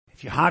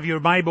If you have your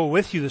Bible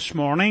with you this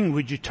morning,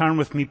 would you turn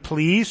with me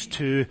please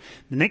to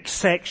the next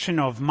section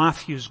of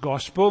Matthew's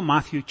Gospel,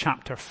 Matthew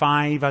chapter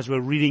 5, as we're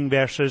reading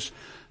verses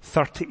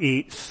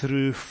 38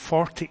 through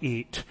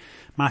 48.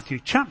 Matthew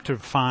chapter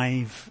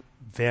 5,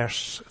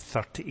 verse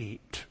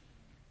 38.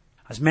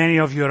 As many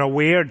of you are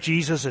aware,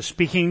 Jesus is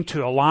speaking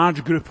to a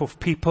large group of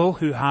people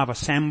who have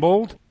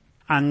assembled,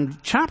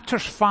 and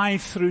chapters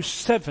 5 through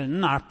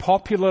 7 are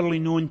popularly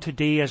known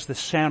today as the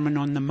Sermon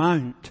on the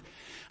Mount.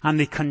 And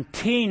they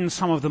contain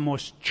some of the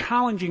most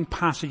challenging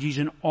passages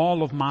in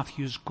all of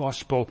Matthew's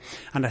Gospel.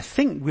 And I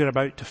think we're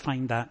about to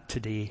find that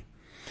today.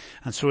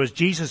 And so as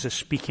Jesus is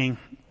speaking,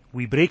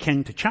 we break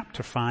into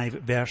chapter 5,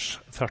 verse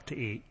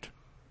 38.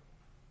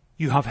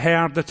 You have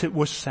heard that it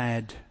was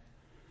said,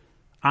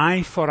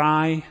 eye for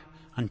eye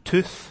and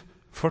tooth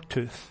for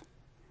tooth.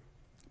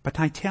 But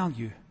I tell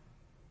you,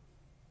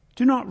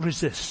 do not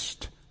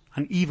resist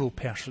an evil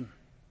person.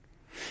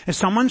 If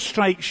someone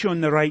strikes you on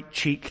the right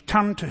cheek,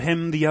 turn to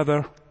him the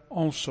other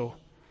also.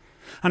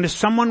 And if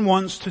someone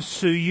wants to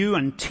sue you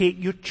and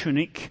take your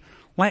tunic,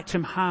 let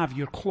him have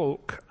your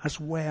cloak as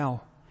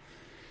well.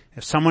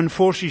 If someone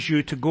forces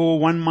you to go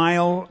 1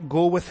 mile,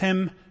 go with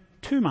him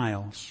 2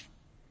 miles.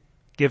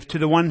 Give to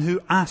the one who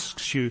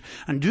asks you,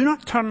 and do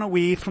not turn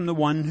away from the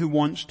one who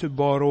wants to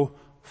borrow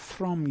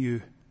from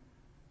you.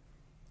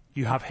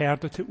 You have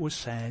heard that it was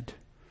said,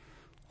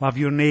 love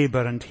your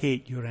neighbor and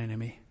hate your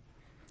enemy.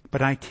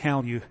 But I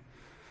tell you,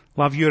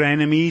 love your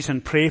enemies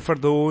and pray for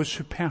those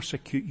who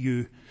persecute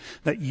you,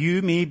 that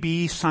you may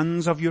be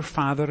sons of your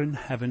Father in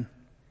heaven.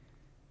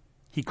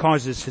 He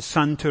causes his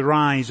sun to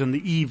rise on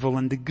the evil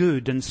and the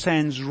good, and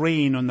sends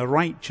rain on the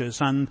righteous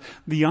and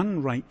the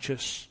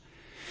unrighteous.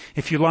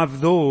 If you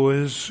love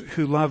those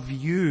who love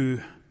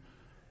you,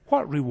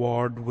 what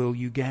reward will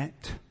you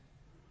get?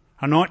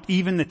 Are not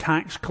even the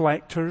tax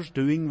collectors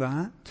doing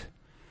that?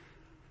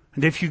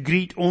 And if you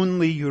greet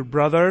only your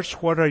brothers,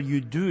 what are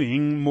you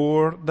doing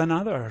more than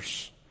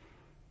others?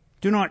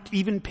 Do not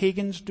even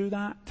pagans do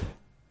that?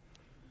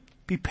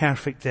 Be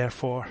perfect,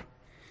 therefore,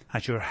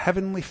 as your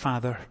heavenly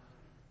Father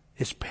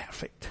is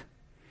perfect.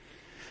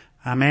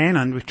 Amen.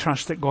 And we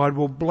trust that God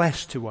will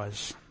bless to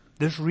us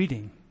this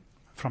reading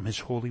from His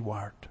holy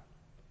word.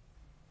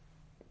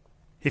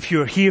 If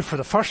you're here for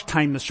the first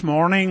time this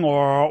morning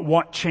or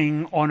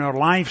watching on our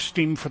live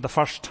stream for the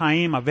first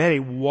time, a very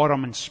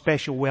warm and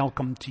special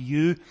welcome to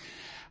you.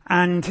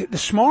 And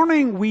this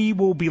morning we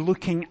will be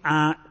looking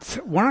at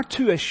one or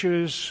two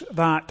issues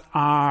that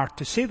are,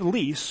 to say the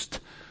least,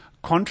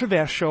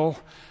 controversial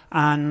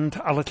and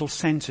a little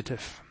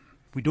sensitive.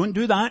 We don't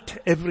do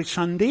that every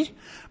Sunday,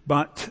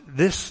 but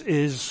this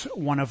is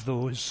one of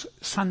those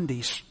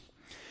Sundays.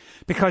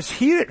 Because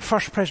here at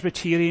First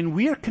Presbyterian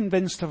we are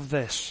convinced of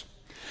this,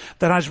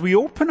 that as we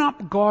open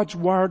up God's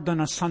Word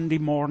on a Sunday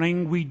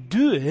morning, we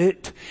do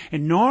it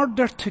in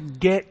order to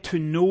get to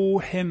know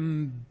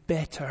Him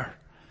better.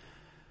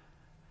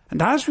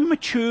 And as we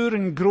mature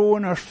and grow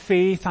in our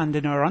faith and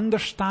in our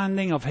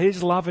understanding of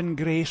His love and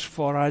grace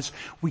for us,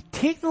 we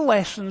take the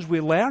lessons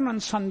we learn on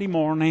Sunday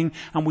morning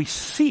and we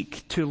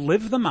seek to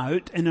live them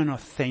out in an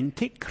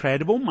authentic,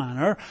 credible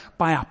manner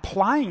by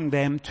applying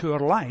them to our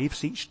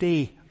lives each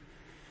day.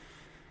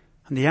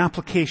 And the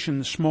application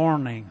this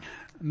morning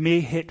may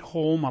hit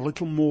home a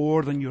little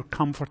more than you're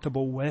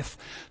comfortable with,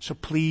 so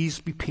please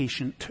be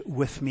patient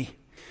with me.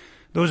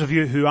 Those of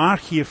you who are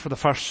here for the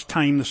first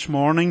time this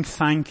morning,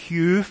 thank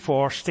you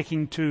for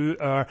sticking to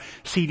our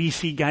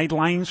CDC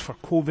guidelines for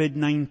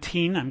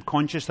COVID-19. I'm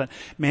conscious that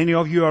many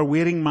of you are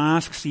wearing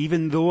masks,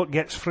 even though it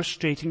gets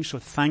frustrating, so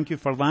thank you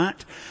for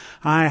that.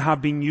 I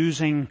have been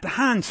using the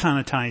hand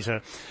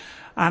sanitizer.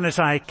 And as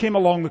I came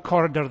along the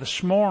corridor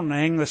this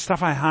morning, the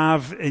stuff I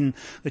have in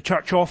the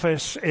church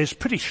office is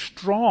pretty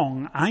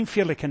strong. I'm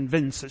fairly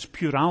convinced it's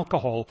pure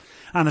alcohol.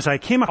 And as I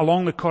came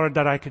along the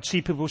corridor, I could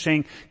see people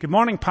saying, "Good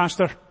morning,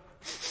 Pastor."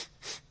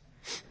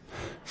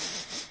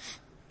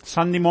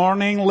 Sunday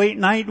morning, late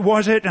night,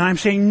 was it? And I'm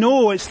saying,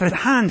 no, it's the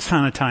hand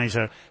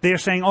sanitizer. They're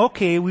saying,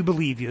 okay, we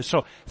believe you.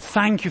 So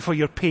thank you for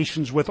your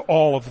patience with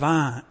all of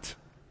that.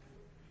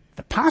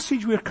 The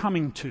passage we're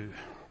coming to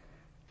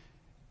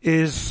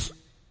is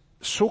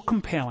so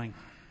compelling,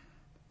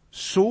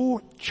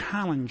 so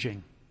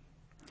challenging,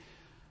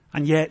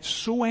 and yet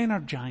so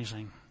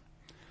energizing,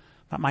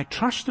 that my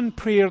trust and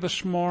prayer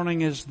this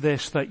morning is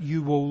this, that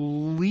you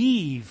will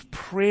leave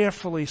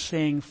prayerfully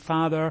saying,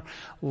 Father,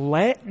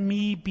 let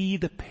me be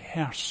the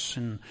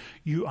person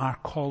you are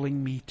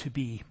calling me to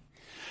be.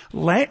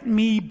 Let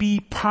me be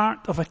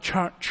part of a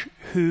church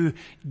who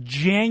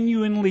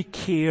genuinely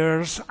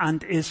cares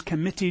and is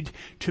committed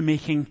to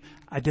making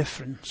a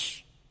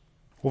difference.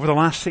 Over the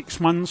last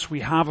 6 months, we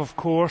have, of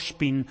course,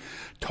 been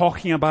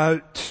talking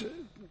about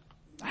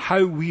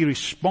how we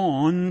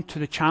respond to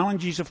the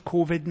challenges of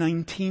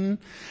COVID-19.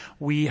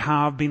 We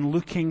have been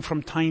looking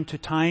from time to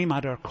time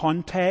at our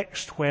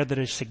context where there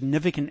is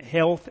significant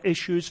health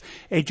issues,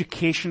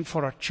 education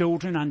for our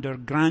children and our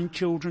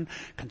grandchildren,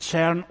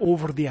 concern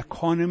over the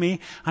economy,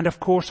 and of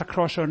course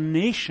across our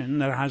nation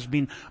there has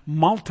been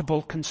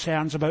multiple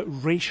concerns about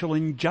racial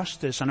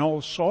injustice and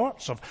all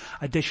sorts of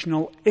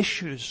additional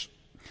issues.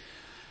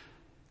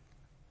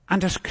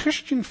 And as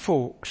Christian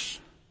folks,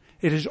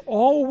 it is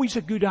always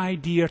a good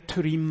idea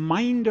to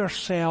remind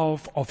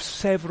ourselves of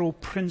several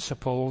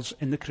principles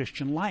in the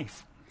Christian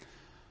life.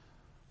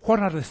 What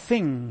are the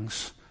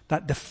things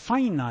that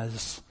define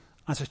us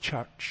as a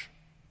church?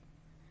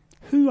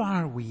 Who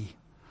are we?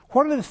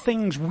 What are the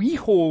things we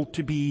hold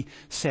to be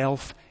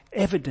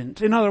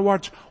self-evident? In other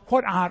words,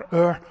 what are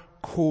our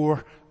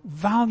core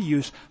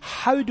values?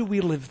 How do we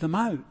live them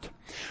out?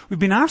 We've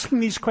been asking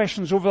these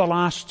questions over the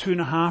last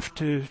 2.5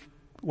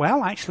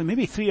 to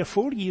maybe 3 or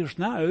 4 years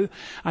now,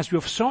 as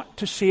we've sought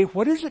to say,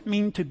 what does it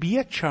mean to be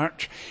a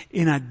church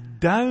in a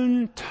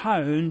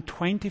downtown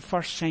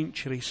 21st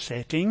century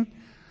setting?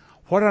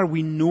 What are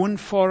we known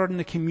for in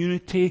the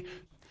community?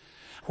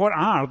 What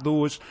are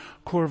those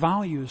core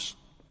values?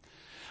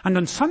 And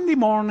on Sunday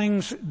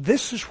mornings,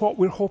 this is what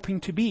we're hoping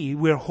to be.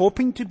 We're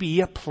hoping to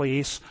be a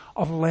place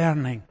of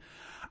learning.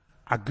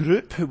 A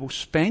group who will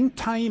spend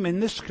time in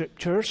the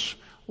scriptures,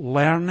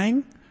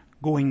 learning,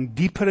 going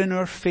deeper in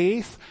our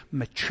faith,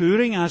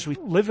 maturing as we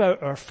live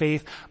out our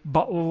faith,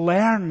 but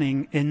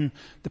learning in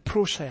the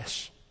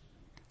process.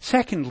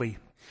 Secondly,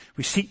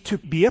 we seek to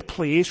be a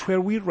place where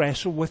we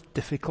wrestle with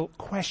difficult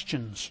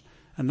questions,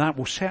 and that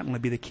will certainly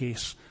be the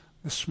case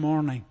this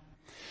morning.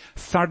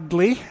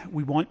 Thirdly,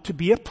 we want to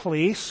be a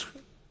place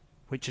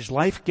which is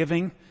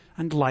life-giving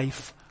and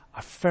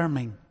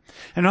life-affirming.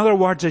 In other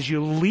words, as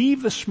you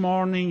leave this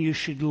morning, you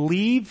should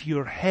leave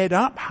your head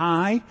up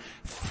high,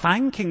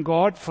 thanking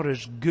God for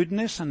His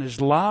goodness and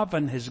His love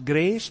and His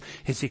grace,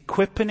 His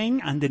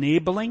equipping and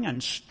enabling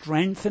and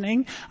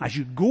strengthening as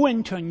you go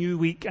into a new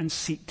week and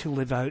seek to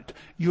live out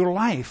your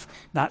life.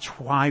 That's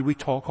why we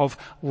talk of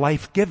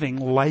life-giving,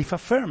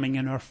 life-affirming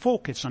in our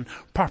focus and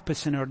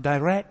purpose in our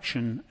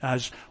direction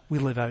as we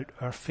live out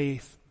our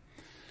faith.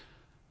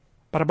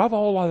 But above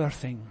all other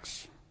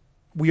things,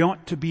 we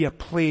ought to be a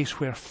place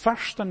where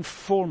first and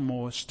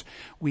foremost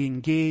we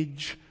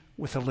engage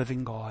with a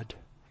living God.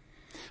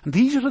 And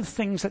these are the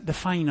things that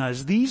define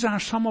us. These are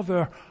some of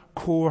our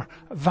core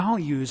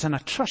values, and I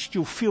trust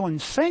you'll feel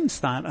and sense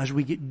that as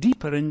we get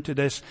deeper into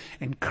this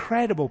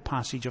incredible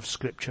passage of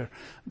Scripture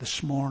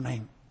this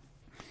morning.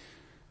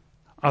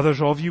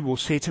 Others of you will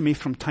say to me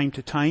from time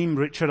to time,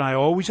 Richard, I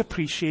always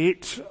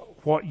appreciate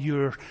what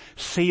you're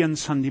saying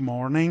Sunday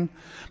morning,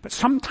 but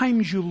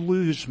sometimes you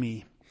lose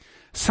me.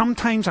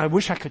 Sometimes I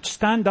wish I could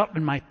stand up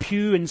in my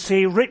pew and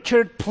say,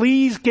 Richard,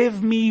 please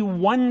give me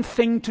one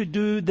thing to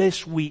do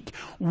this week.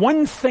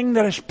 One thing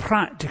that is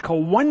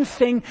practical. One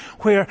thing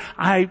where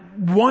I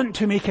want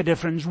to make a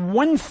difference.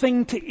 One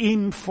thing to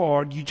aim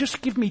for. You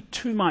just give me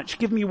too much.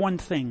 Give me one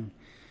thing.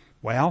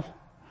 Well,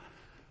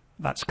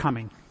 that's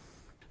coming.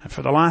 And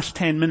for the last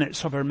 10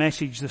 minutes of our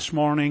message this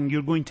morning,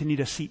 you're going to need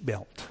a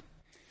seatbelt,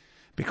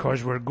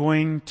 because we're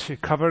going to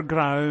cover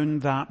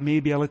ground that may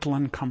be a little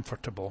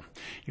uncomfortable.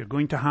 You're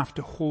going to have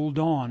to hold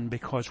on,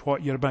 because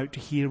what you're about to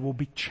hear will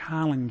be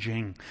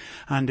challenging,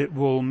 and it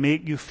will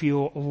make you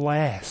feel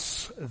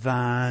less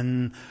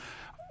than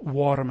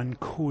warm and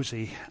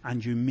cozy,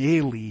 and you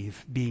may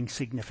leave being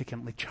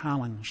significantly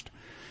challenged.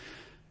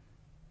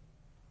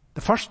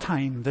 The first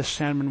time this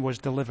sermon was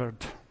delivered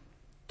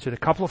to the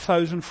couple of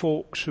thousand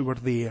folks who were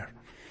there,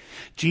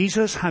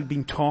 Jesus had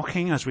been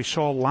talking, as we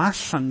saw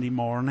last Sunday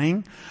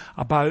morning,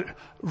 about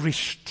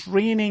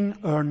restraining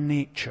our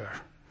nature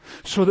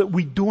so that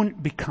we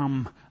don't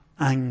become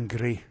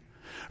angry.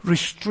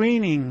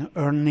 Restraining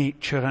our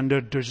nature and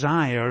our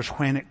desires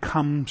when it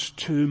comes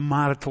to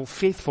marital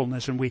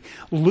faithfulness, and we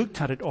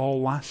looked at it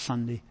all last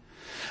Sunday.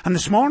 And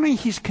this morning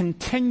he's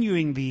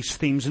continuing these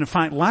themes. And in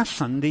fact, last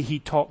Sunday he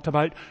talked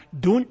about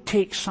don't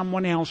take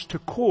someone else to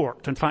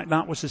court. In fact,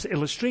 that was his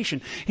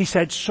illustration. He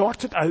said,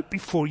 sort it out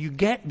before you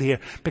get there.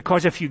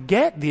 Because if you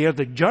get there,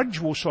 the judge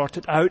will sort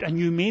it out and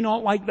you may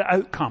not like the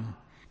outcome.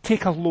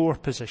 Take a lower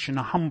position,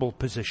 a humble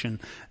position,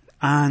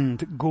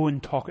 and go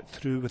and talk it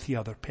through with the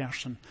other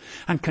person.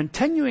 And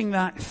continuing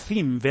that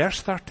theme, verse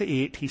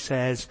 38, he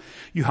says,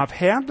 you have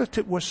heard that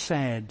it was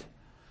said,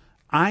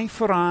 eye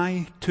for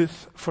eye,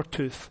 tooth for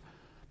tooth.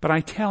 But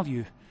I tell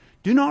you,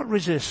 do not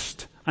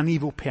resist an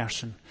evil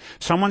person.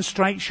 Someone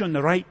strikes you on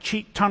the right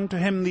cheek, turn to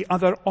him the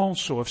other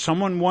also. If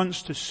someone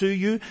wants to sue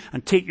you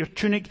and take your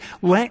tunic,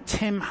 let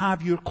him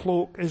have your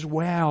cloak as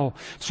well.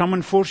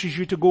 Someone forces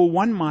you to go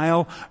 1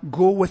 mile,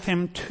 go with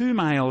him 2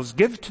 miles.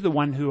 Give to the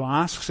one who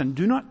asks, and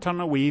do not turn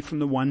away from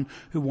the one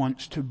who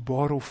wants to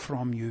borrow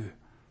from you.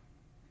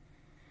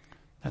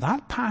 Now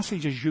that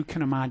passage, as you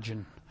can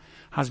imagine,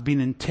 has been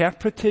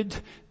interpreted,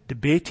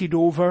 debated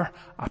over,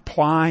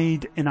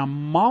 applied in a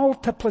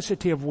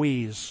multiplicity of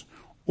ways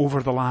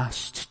over the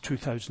last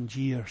 2,000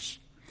 years.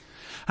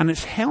 And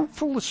it's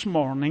helpful this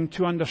morning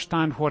to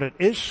understand what it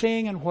is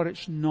saying and what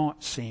it's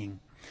not saying.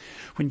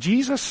 When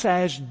Jesus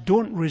says,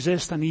 don't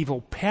resist an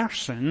evil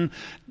person,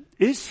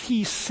 is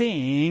he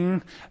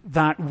saying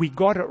that we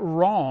got it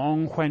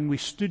wrong when we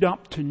stood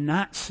up to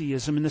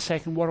Nazism in the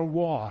Second World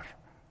War?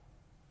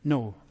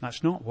 No,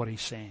 that's not what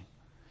he's saying.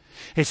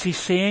 Is he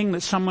saying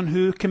that someone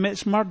who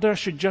commits murder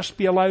should just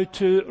be allowed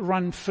to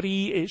run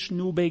free? It's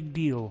no big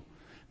deal.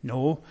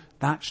 No,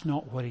 that's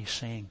not what he's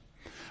saying.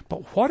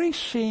 But what he's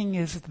saying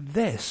is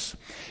this.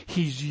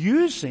 He's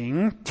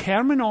using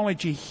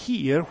terminology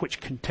here which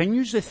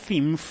continues the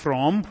theme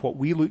from what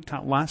we looked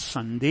at last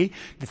Sunday,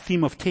 the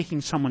theme of taking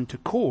someone to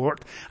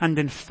court. And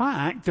in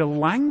fact, the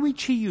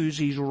language he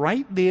uses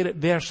right there at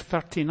verse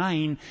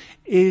 39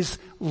 is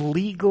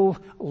legal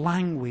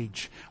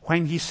language.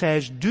 When he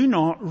says, do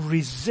not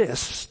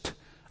resist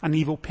an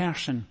evil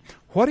person.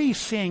 What he's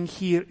saying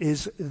here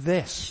is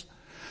this.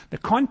 The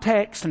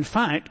context, in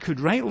fact, could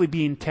rightly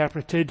be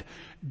interpreted,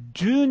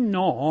 do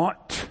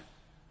not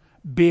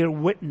bear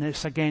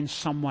witness against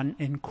someone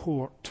in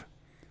court.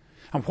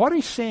 And what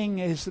he's saying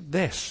is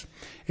this.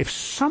 If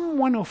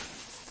someone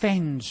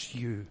offends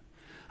you,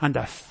 and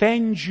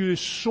offends you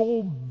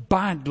so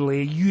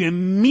badly, you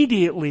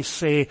immediately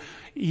say,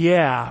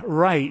 yeah,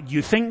 right,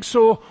 you think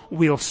so?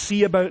 We'll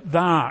see about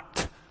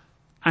that.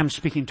 I'm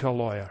speaking to a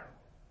lawyer.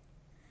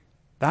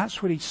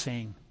 That's what he's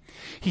saying.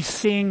 He's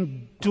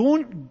saying,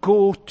 don't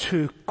go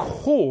to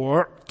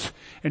court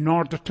in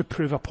order to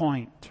prove a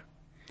point.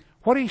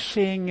 What he's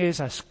saying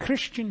is, as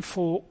Christian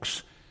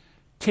folks,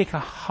 take a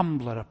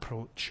humbler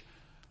approach,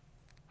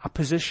 a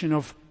position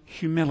of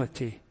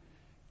humility,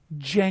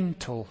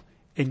 gentle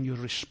in your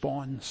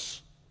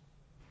response.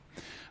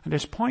 And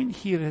his point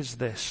here is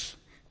this,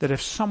 that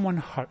if someone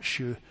hurts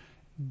you,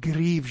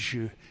 grieves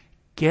you,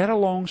 get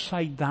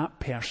alongside that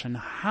person,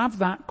 have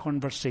that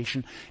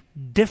conversation,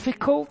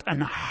 difficult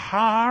and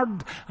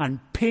hard and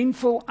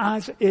painful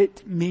as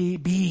it may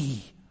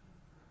be,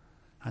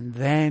 and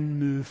then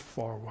move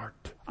forward.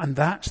 And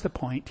that's the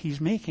point he's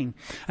making.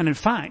 And in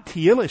fact,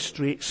 he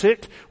illustrates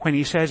it when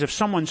he says, if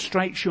someone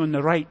strikes you on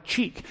the right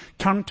cheek,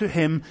 turn to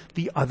him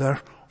the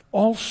other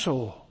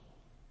also.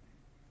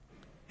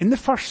 In the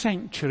first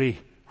century,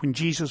 when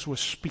Jesus was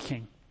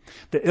speaking,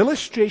 the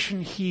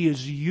illustration he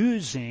is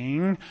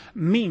using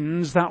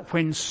means that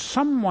when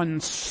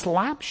someone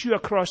slaps you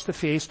across the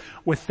face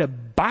with the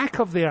back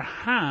of their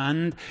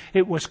hand,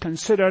 it was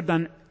considered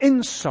an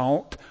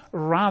insult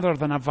rather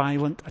than a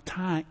violent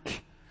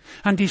attack.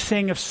 And he's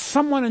saying if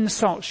someone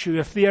insults you,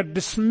 if they are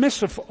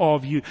dismissive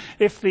of you,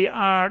 if they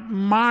are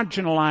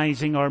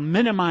marginalizing or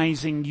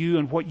minimizing you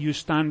and what you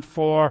stand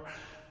for,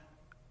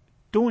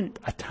 don't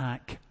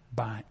attack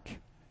back.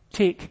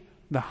 Take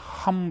the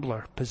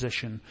humbler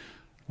position.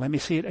 Let me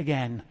say it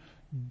again.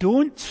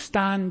 Don't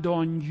stand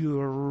on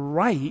your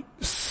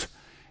rights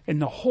in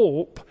the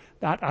hope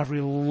that a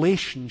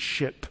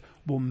relationship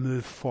will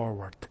move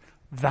forward.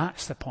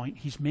 That's the point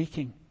he's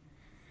making.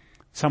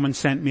 Someone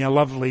sent me a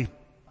lovely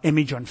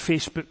image on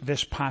Facebook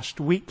this past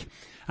week,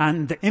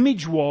 and the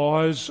image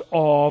was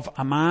of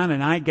a man,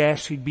 and I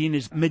guess he'd be in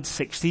his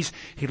mid-60s.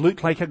 He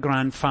looked like a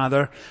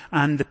grandfather,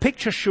 and the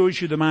picture shows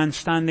you the man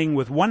standing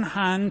with one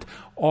hand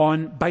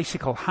on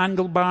bicycle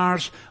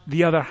handlebars,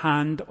 the other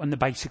hand on the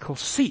bicycle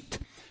seat.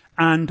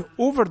 And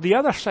over the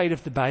other side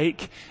of the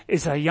bike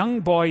is a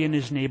young boy in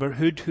his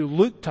neighborhood who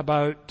looked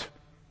about,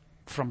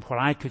 from what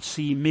I could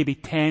see, maybe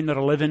 10 or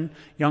 11,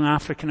 young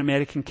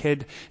African-American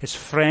kid. His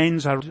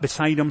friends are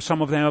beside him.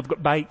 Some of them have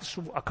got bikes,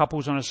 a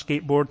couple's on a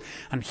skateboard.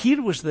 And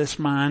here was this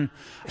man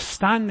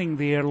standing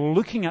there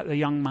looking at the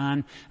young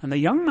man. And the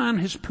young man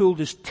has pulled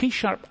his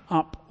t-shirt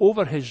up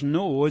over his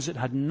nose. It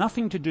had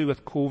nothing to do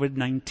with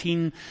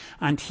COVID-19.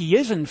 And he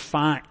is, in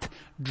fact,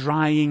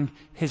 drying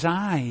his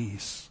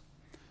eyes.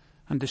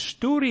 And the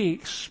story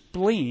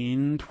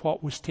explained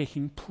what was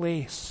taking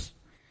place.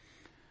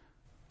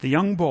 The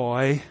young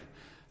boy,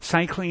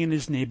 cycling in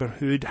his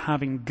neighborhood,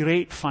 having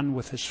great fun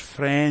with his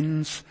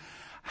friends,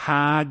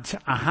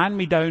 had a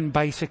hand-me-down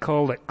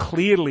bicycle that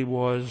clearly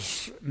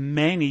was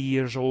many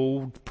years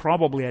old,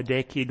 probably a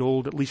decade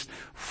old, at least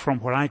from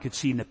what I could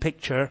see in the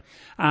picture,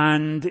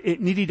 and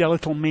it needed a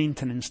little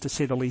maintenance, to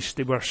say the least.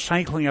 They were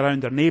cycling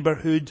around their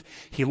neighborhood.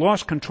 He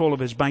lost control of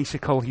his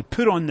bicycle. He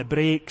put on the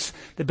brakes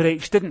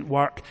didn't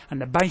work,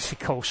 and the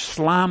bicycle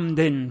slammed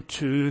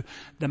into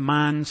the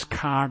man's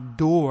car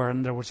door,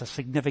 and there was a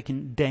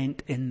significant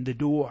dent in the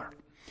door.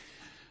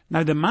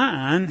 Now the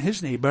man,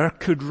 his neighbor,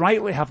 could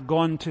rightly have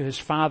gone to his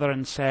father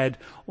and said,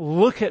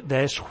 look at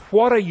this,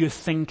 what are you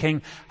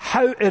thinking?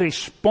 How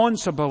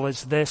irresponsible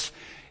is this?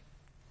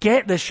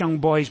 Get this young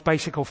boy's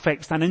bicycle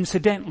fixed, and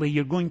incidentally,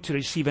 you're going to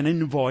receive an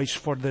invoice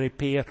for the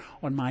repair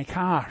on my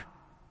car.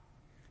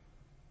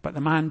 But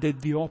the man did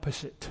the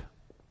opposite.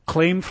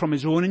 Claimed from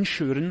his own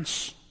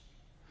insurance.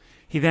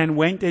 He then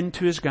went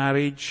into his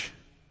garage.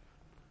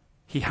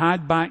 He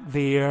had back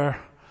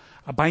there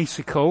a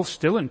bicycle,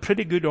 still in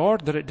pretty good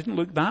order, it didn't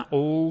look that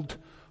old,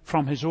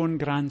 from his own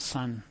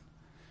grandson.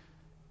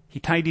 He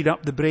tidied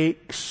up the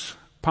brakes,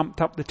 pumped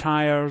up the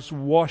tires,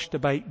 washed the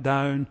bike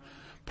down,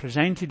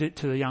 presented it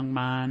to the young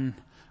man,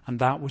 and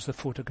that was the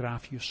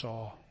photograph you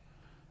saw.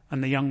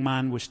 And the young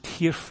man was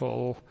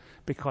tearful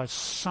because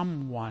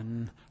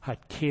someone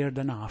had cared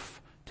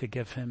enough to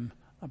give him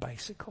a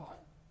bicycle.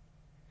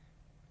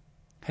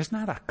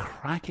 Isn't that a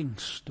cracking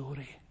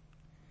story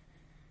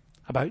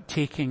about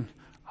taking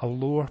a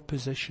lower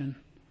position,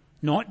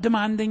 not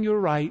demanding your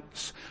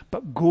rights,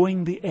 but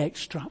going the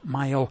extra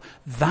mile?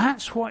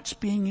 That's what's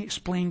being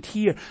explained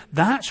here.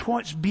 That's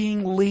what's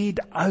being laid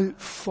out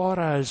for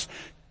us.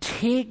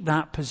 Take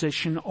that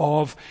position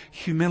of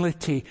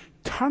humility.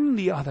 Turn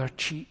the other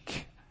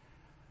cheek.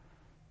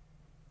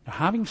 Now,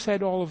 having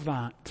said all of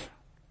that,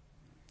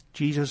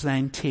 Jesus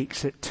then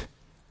takes it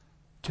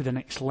to the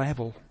next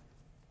level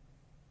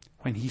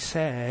when he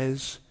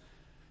says,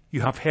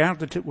 "You have heard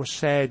that it was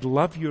said,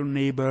 love your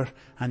neighbor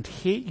and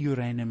hate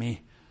your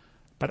enemy.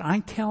 But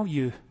I tell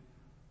you,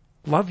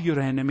 love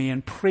your enemy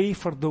and pray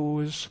for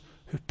those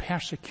who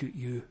persecute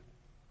you."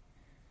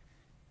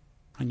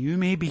 And you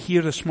may be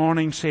here this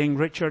morning saying,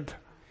 "Richard,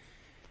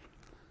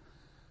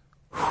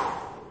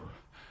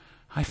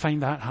 I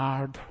find that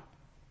hard.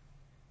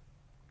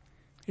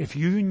 If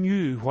you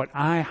knew what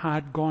I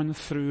had gone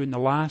through in the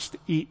last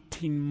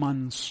 18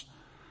 months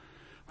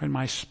when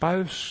my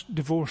spouse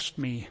divorced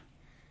me,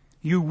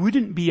 you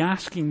wouldn't be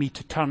asking me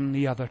to turn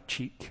the other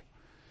cheek.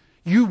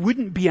 You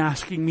wouldn't be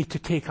asking me to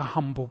take a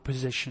humble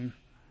position.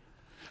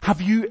 Have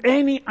you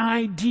any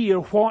idea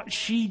what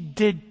she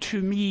did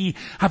to me?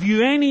 Have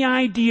you any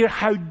idea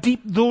how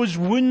deep those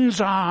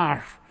wounds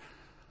are?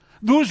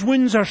 Those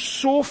wounds are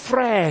so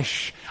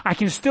fresh, I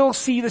can still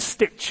see the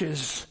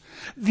stitches.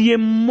 The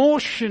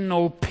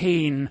emotional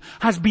pain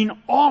has been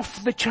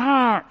off the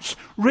charts.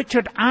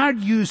 Richard, are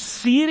you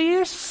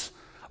serious?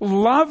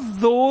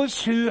 Love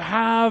those who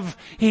have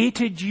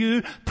hated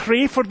you.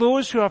 Pray for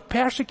those who have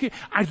persecuted.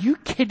 Are you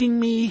kidding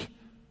me?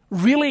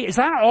 Really? Is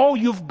that all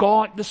you've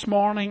got this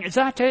morning? Is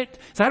that it?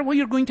 Is that what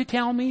you're going to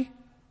tell me?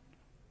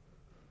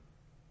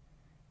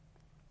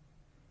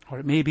 Or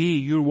it may be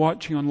you're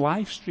watching on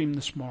live stream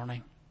this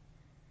morning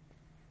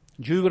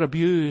and you were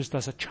abused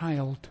as a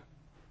child.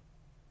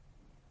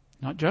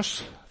 Not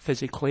just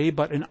physically,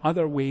 but in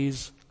other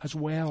ways as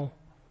well.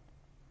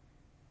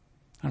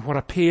 And what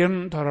a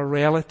parent or a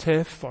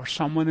relative or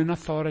someone in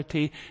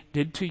authority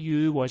did to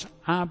you was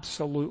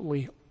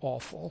absolutely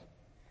awful.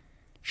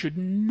 Should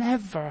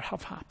never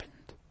have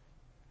happened.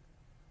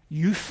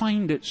 You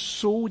find it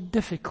so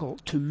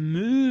difficult to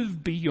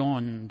move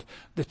beyond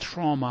the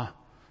trauma,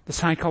 the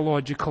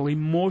psychological,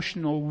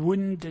 emotional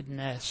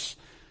woundedness.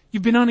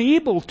 You've been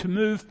unable to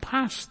move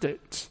past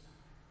it.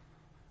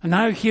 And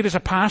now here is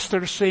a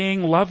pastor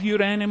saying, love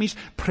your enemies,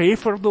 pray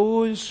for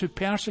those who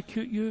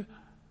persecute you.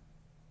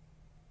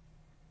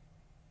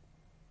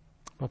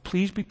 Well,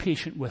 please be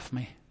patient with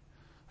me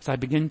as I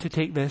begin to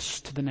take this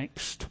to the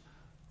next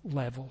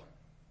level.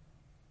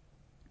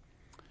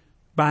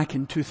 Back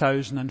in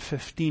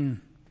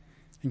 2015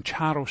 in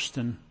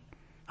Charleston,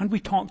 and we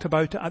talked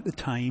about it at the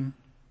time,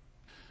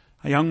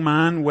 a young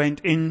man went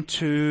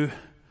into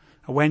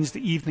a Wednesday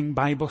evening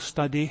Bible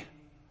study,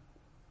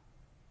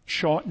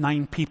 shot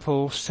 9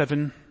 people,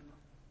 7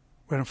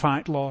 were in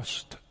fact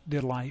lost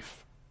their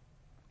life.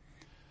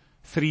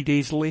 3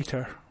 days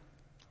later,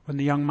 when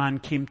the young man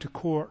came to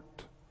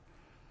court,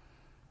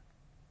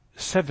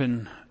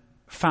 7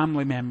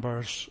 family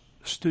members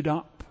stood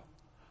up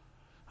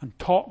and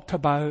talked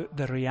about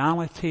the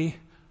reality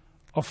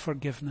of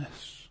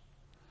forgiveness.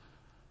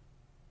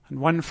 And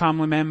one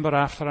family member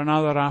after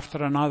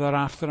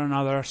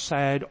another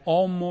said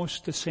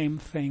almost the same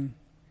thing.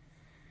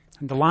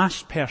 And the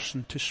last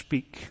person to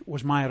speak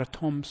was Myra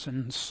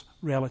Thompson's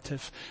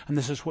relative. And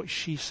this is what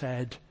she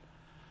said.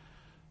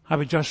 I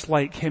would just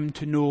like him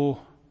to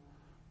know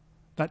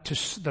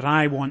that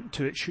I want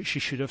to, she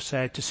should have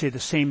said, to say the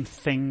same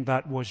thing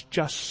that was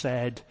just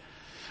said.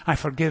 I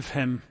forgive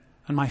him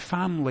and my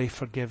family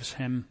forgives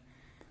him.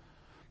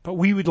 But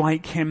we would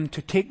like him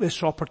to take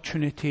this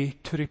opportunity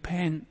to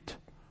repent.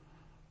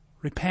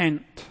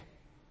 Repent.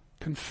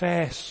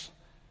 Confess.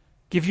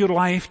 Give your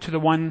life to the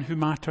one who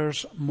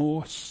matters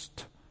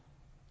most,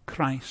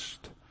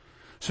 Christ,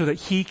 so that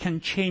he can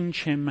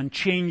change him and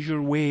change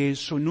your ways,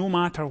 so no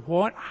matter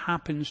what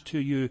happens to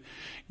you,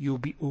 you'll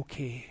be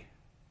okay.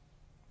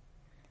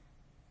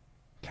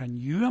 Can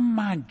you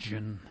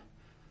imagine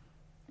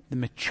the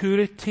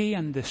maturity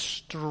and the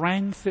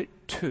strength it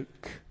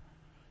took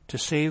to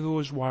say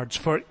those words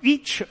for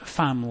each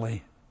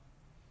family?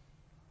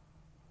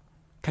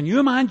 Can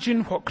you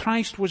imagine what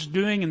Christ was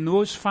doing in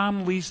those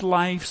families'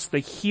 lives, the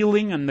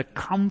healing and the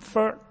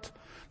comfort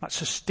that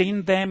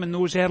sustained them in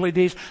those early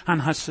days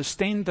and has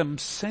sustained them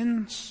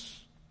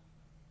since?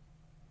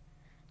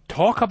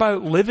 Talk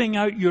about living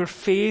out your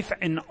faith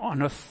in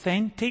an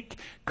authentic,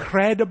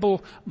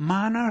 credible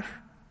manner.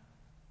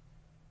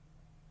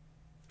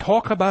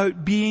 Talk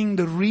about being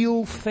the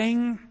real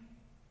thing.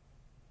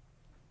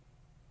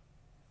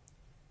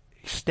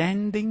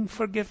 Extending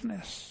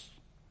forgiveness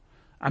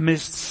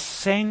amidst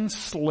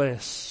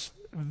senseless,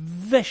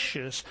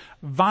 vicious,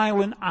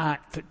 violent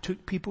act that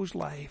took people's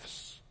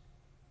lives.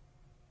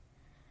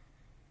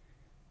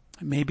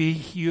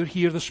 Maybe you're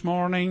here this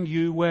morning,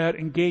 you were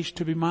engaged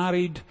to be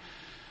married,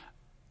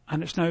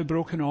 and it's now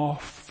broken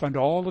off, and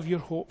all of your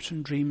hopes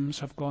and dreams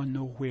have gone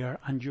nowhere,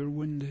 and you're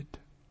wounded.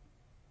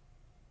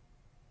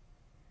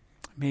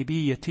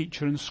 Maybe a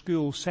teacher in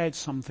school said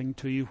something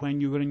to you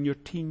when you were in your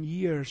teen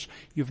years.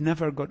 You've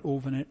never got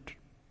over it.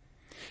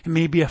 It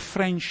may be a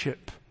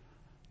friendship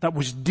that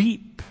was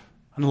deep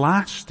and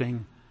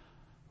lasting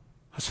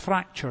has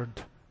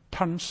fractured,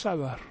 turned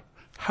sour.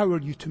 How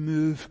are you to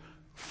move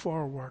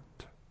forward?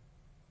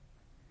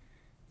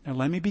 Now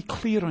let me be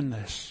clear on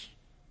this.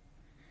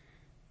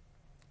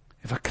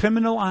 If a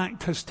criminal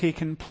act has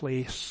taken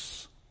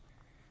place,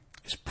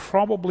 it's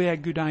probably a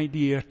good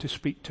idea to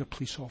speak to a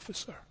police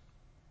officer.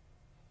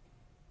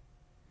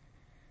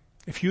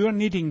 If you are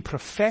needing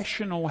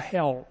professional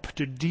help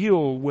to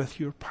deal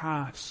with your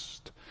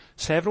past,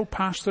 several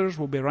pastors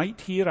will be right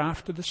here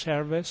after the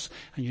service,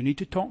 and you need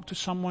to talk to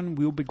someone,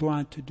 we'll be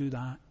glad to do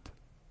that.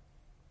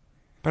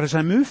 But as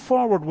I move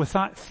forward with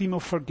that theme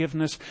of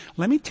forgiveness,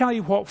 let me tell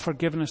you what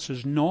forgiveness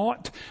is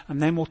not,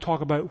 and then we'll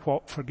talk about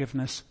what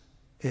forgiveness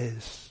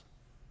is.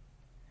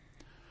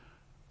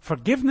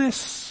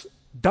 Forgiveness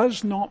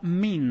does not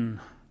mean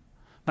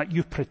that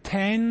you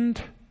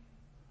pretend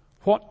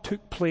what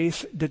took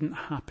place didn't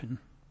happen.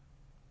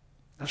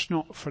 That's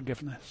not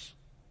forgiveness.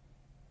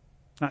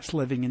 That's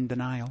living in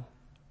denial.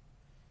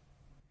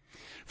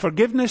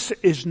 Forgiveness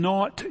is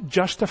not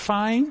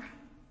justifying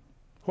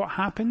what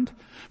happened.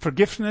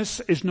 Forgiveness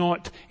is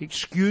not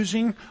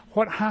excusing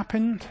what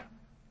happened.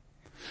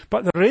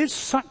 But there is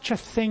such a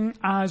thing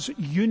as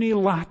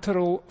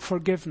unilateral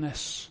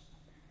forgiveness.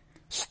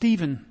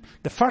 Stephen,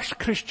 the first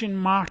Christian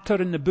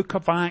martyr in the book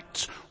of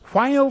Acts,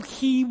 while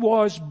he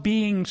was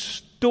being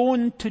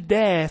stoned to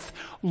death,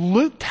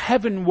 looked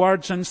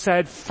heavenwards and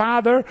said,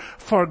 Father,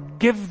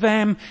 forgive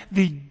them.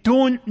 They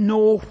don't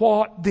know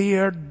what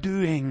they're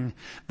doing.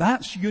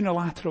 That's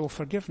unilateral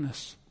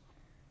forgiveness.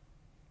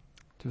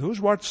 Do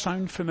those words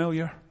sound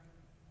familiar?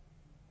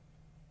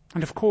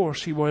 And of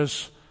course, he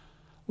was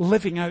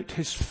living out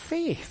his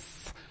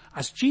faith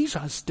as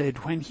Jesus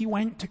did when he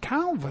went to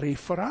Calvary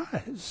for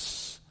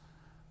us.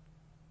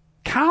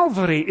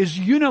 Calvary is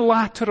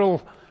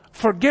unilateral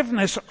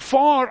forgiveness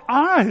for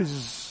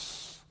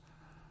us.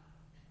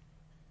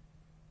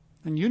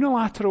 And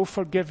unilateral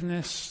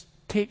forgiveness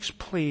takes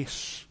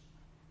place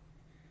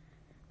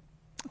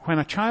when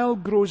a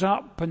child grows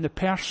up and the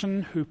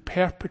person who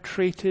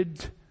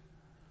perpetrated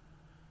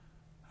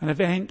an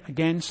event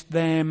against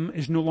them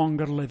is no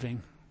longer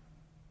living.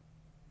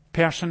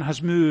 Person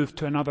has moved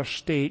to another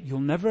state. You'll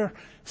never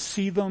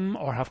see them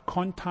or have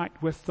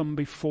contact with them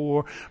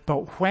before.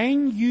 But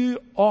when you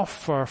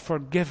offer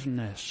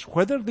forgiveness,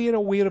 whether they're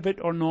aware of it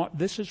or not,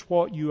 this is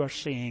what you are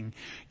saying.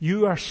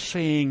 You are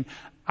saying,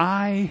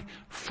 I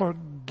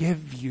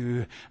forgive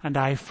you, and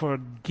I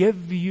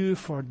forgive you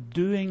for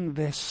doing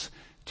this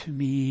to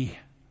me.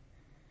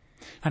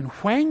 And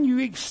when you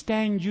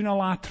extend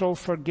unilateral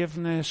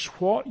forgiveness,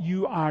 what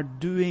you are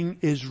doing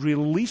is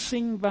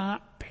releasing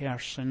that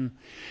person.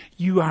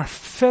 You are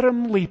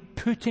firmly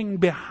putting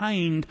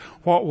behind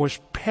what was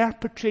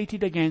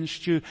perpetrated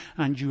against you,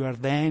 and you are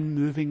then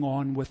moving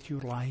on with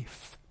your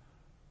life.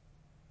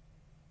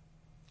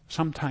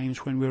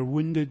 Sometimes when we're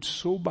wounded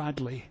so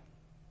badly,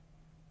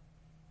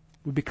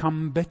 we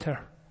become bitter,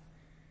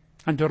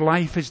 and our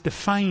life is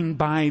defined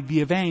by the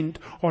event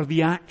or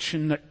the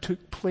action that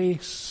took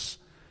place.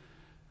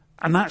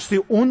 And that's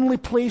the only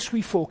place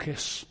we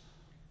focus.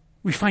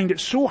 We find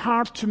it so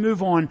hard to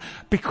move on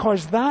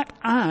because that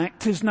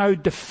act is now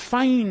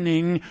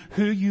defining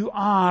who you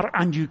are,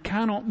 and you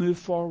cannot move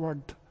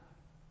forward.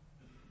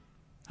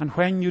 And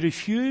when you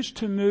refuse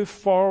to move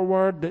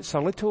forward, it's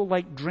a little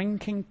like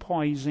drinking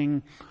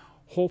poison,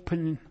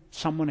 hoping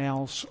someone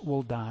else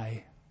will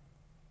die.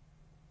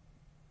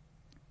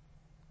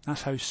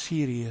 That's how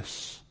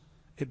serious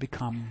it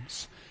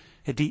becomes.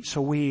 It eats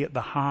away at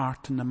the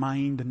heart and the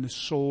mind and the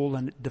soul,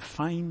 and it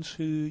defines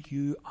who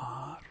you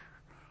are.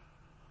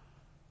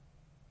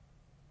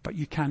 But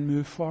you can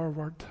move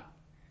forward.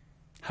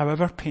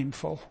 However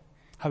painful,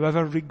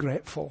 however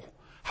regretful,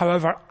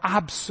 however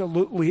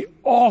absolutely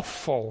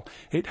awful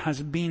it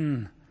has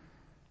been,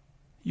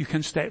 you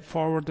can step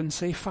forward and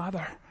say,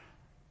 Father,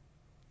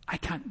 I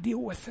can't deal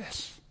with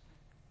this.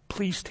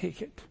 Please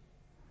take it.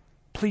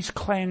 Please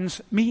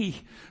cleanse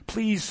me.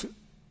 Please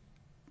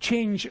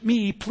change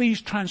me.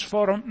 Please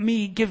transform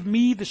me. Give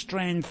me the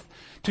strength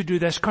to do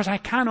this, because I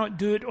cannot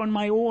do it on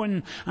my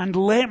own. And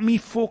let me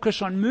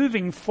focus on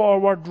moving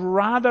forward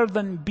rather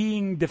than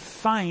being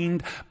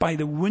defined by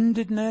the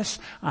woundedness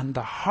and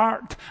the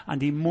hurt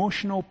and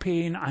emotional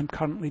pain I'm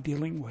currently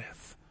dealing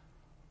with.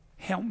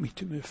 Help me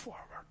to move forward.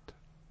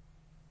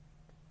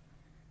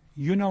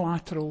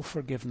 Unilateral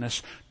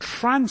forgiveness.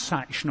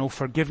 Transactional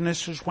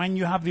forgiveness is when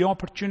you have the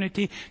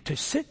opportunity to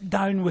sit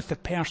down with the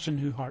person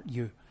who hurt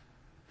you.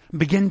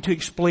 Begin to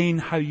explain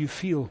how you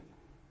feel.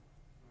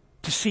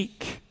 To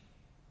seek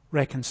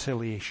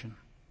reconciliation.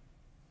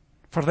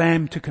 For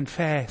them to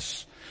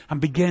confess and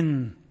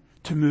begin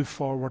to move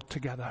forward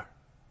together.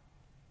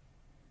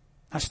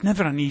 That's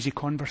never an easy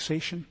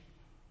conversation.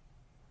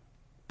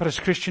 But as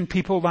Christian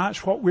people,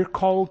 that's what we're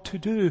called to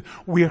do.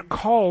 We're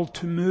called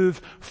to move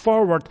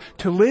forward,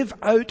 to live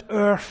out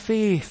our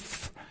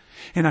faith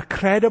in a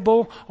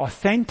credible,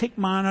 authentic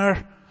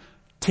manner,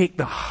 take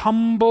the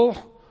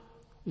humble,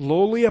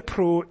 lowly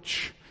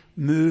approach,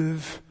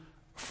 move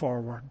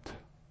forward,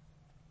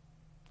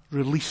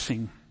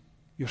 releasing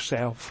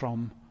yourself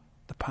from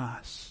the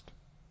past.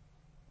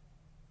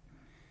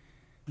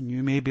 And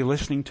you may be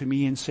listening to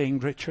me and saying,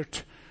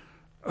 Richard,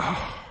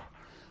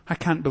 I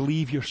can't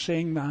believe you're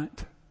saying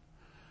that.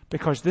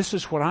 Because this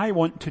is what I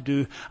want to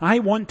do. I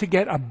want to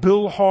get a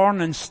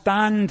bullhorn and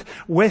stand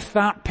with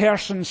that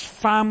person's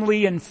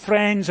family and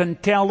friends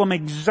and tell them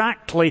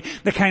exactly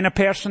the kind of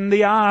person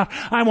they are.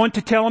 I want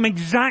to tell them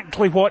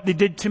exactly what they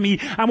did to me.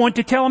 I want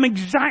to tell them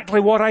exactly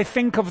what I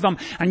think of them.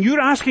 And you're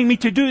asking me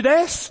to do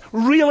this?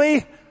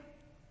 Really?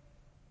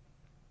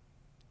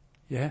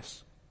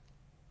 Yes.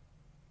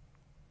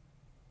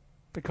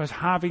 Because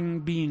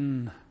having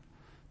been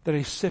the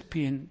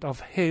recipient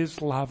of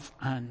His love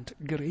and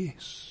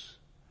grace,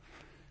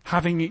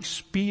 having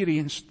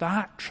experienced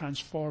that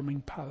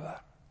transforming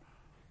power,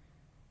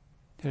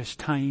 there is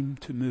time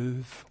to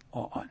move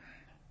on.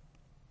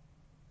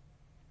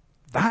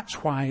 That's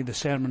why the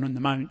Sermon on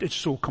the Mount is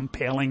so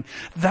compelling.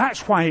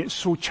 That's why it's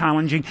so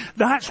challenging.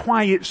 That's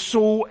why it's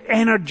so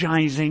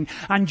energizing.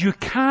 And you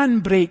can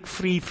break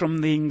free from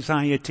the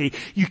anxiety.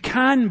 You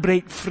can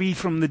break free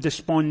from the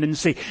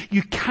despondency.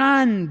 You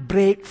can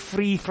break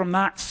free from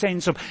that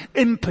sense of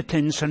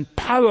impotence and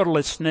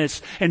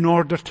powerlessness in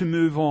order to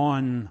move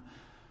on.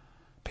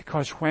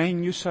 Because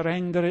when you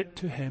surrender it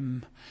to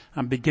Him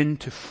and begin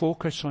to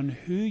focus on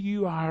who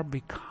you are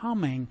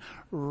becoming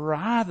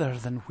rather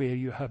than where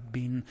you have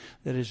been,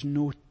 there is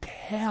no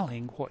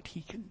telling what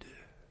He can do.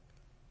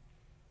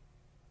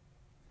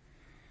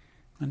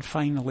 And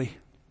finally,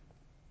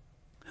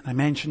 and I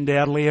mentioned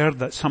earlier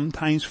that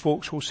sometimes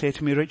folks will say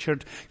to me,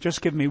 Richard,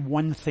 just give me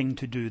one thing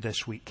to do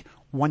this week,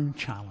 one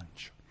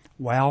challenge.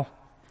 Well,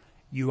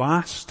 you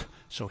asked,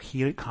 so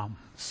here it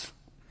comes.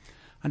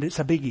 And it's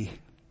a biggie.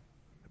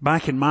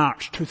 Back in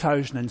March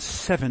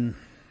 2007,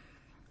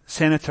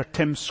 Senator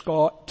Tim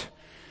Scott,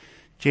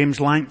 James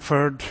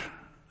Lankford,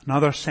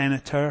 another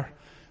senator,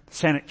 the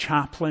Senate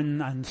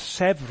chaplain, and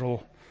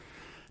several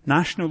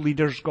national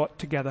leaders got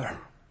together.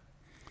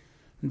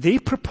 They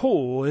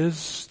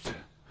proposed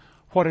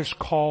what is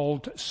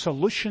called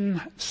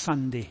Solution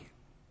Sunday.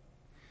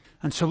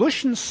 And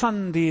Solution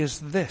Sunday is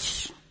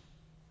this,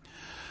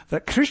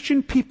 that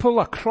Christian people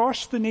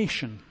across the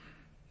nation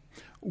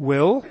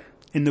will,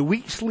 in the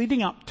weeks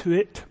leading up to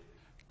it,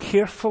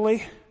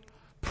 carefully,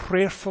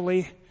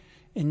 prayerfully,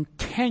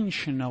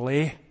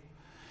 intentionally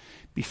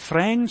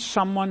befriend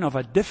someone of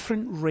a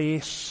different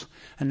race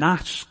and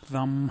ask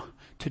them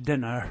to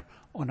dinner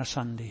on a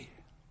Sunday.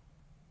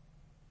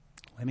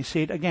 Let me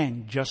say it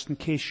again, just in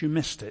case you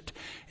missed it.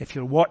 If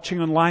you're watching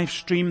on live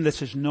stream,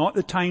 this is not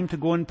the time to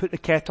go and put the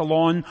kettle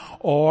on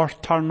or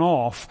turn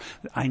off.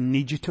 I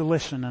need you to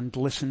listen and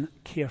listen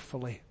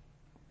carefully.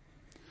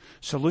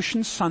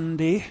 Solution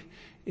Sunday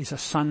is a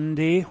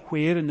Sunday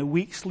where in the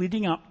weeks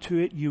leading up to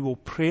it you will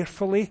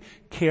prayerfully,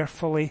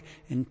 carefully,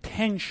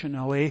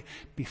 intentionally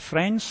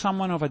befriend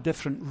someone of a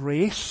different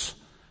race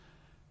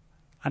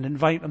and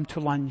invite them to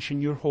lunch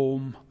in your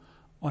home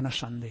on a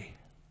Sunday.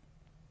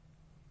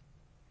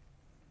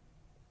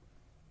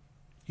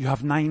 You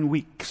have 9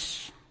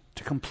 weeks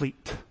to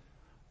complete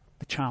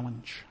the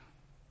challenge.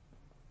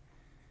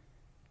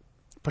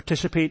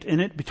 Participate in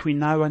it between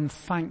now and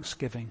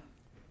Thanksgiving.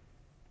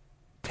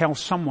 Tell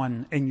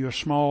someone in your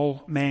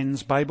small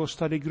men's Bible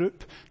study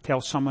group,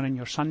 tell someone in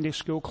your Sunday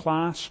school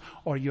class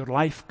or your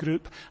life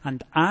group,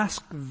 and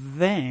ask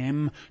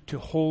them to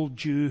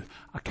hold you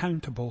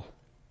accountable.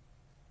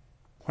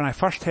 When I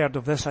first heard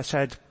of this, I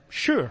said,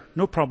 sure,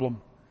 no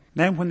problem.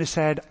 Then when they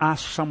said,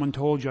 ask someone to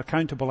hold you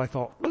accountable, I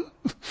thought,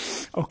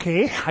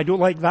 okay, I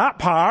don't like that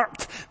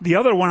part. The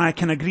other one I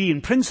can agree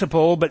in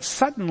principle, but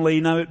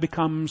suddenly now it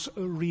becomes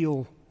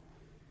real.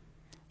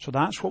 So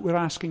that's what we're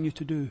asking you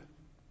to do.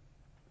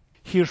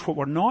 Here's what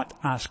we're not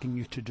asking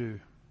you to do.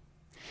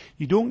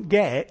 You don't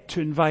get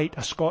to invite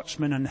a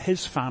Scotsman and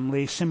his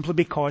family simply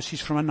because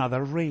he's from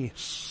another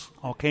race.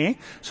 Okay?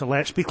 So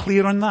let's be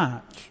clear on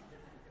that.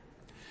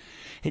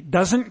 It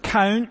doesn't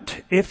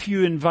count if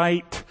you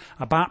invite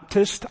a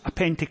Baptist, a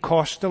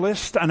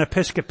Pentecostalist, an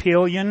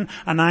Episcopalian,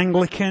 an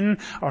Anglican,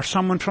 or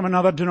someone from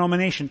another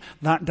denomination.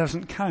 That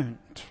doesn't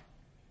count.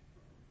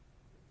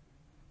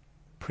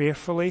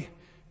 Prayerfully,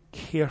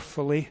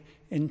 carefully,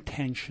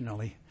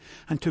 intentionally.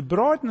 And to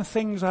broaden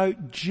things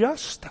out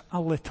just a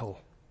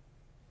little,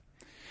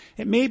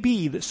 it may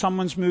be that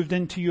someone's moved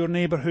into your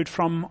neighborhood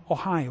from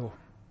Ohio,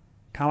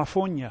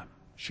 California,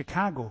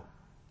 Chicago,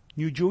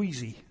 New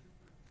Jersey,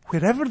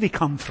 wherever they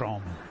come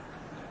from.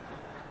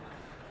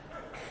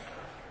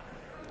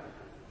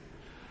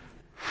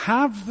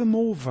 Have them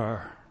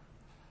over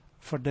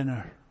for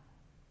dinner.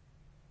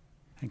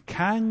 And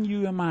can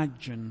you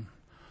imagine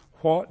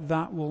what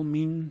that will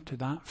mean to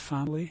that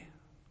family?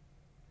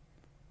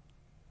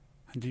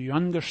 And do you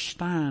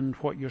understand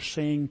what you're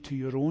saying to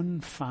your own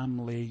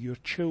family, your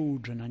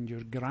children and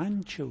your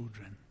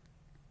grandchildren?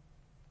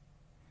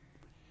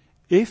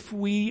 If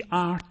we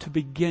are to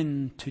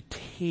begin to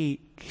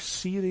take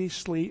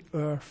seriously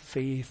our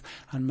faith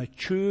and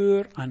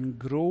mature and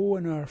grow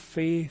in our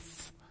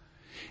faith,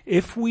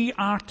 if we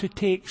are to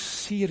take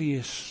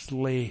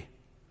seriously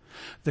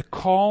the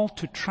call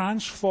to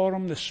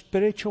transform the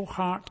spiritual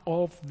heart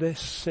of this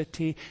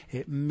city,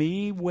 it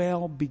may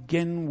well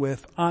begin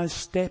with us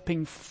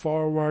stepping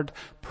forward,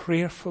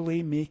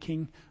 prayerfully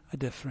making a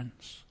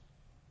difference.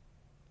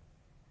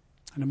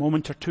 In a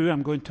moment or two,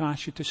 I'm going to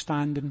ask you to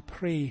stand and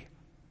pray.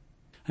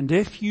 And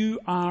if you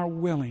are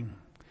willing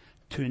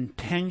to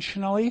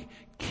intentionally,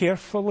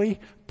 carefully,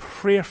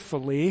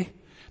 prayerfully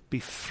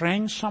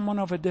befriend someone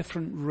of a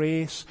different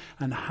race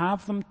and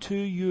have them to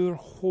your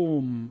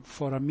home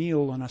for a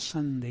meal on a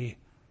Sunday,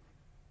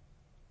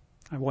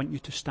 I want you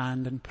to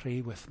stand and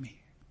pray with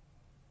me.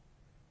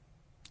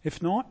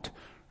 If not,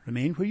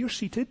 remain where you're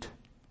seated.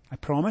 I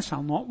promise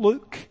I'll not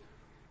look.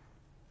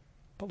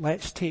 But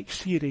let's take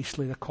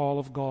seriously the call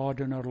of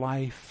God in our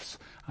lives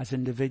as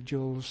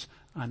individuals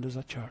and as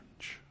a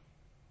church.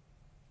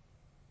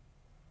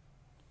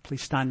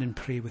 Please stand and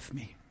pray with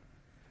me.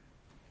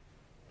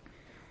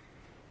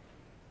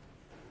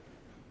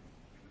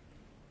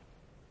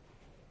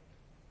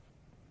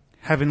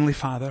 Heavenly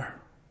Father,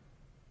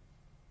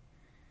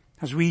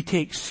 as we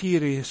take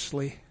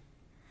seriously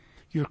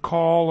your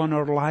call on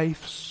our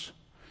lives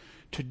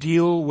to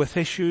deal with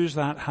issues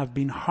that have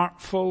been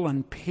hurtful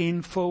and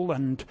painful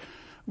and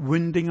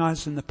wounding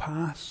us in the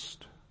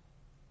past,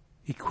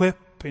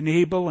 equip,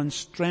 enable and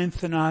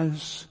strengthen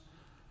us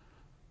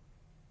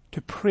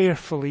to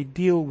prayerfully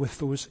deal with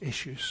those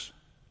issues.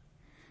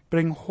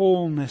 Bring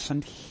wholeness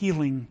and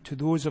healing to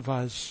those of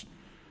us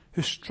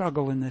who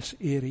struggle in this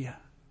area.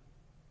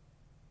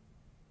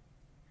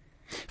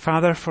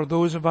 Father, for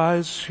those of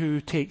us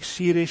who take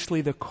seriously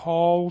the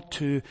call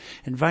to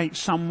invite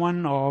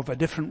someone of a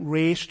different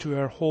race to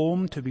our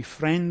home, to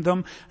befriend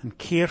them and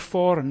care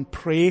for and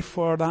pray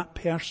for that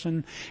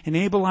person,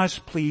 enable us,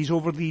 please,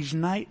 over these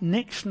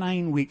next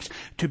 9 weeks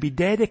to be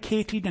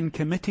dedicated and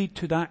committed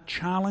to that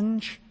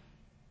challenge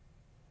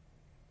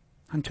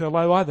and to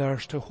allow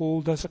others to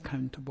hold us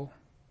accountable.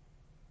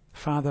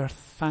 Father,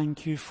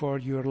 thank you for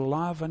your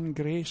love and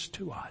grace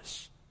to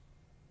us.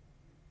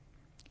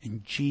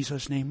 In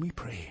Jesus' name we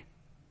pray.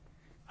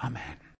 Amen.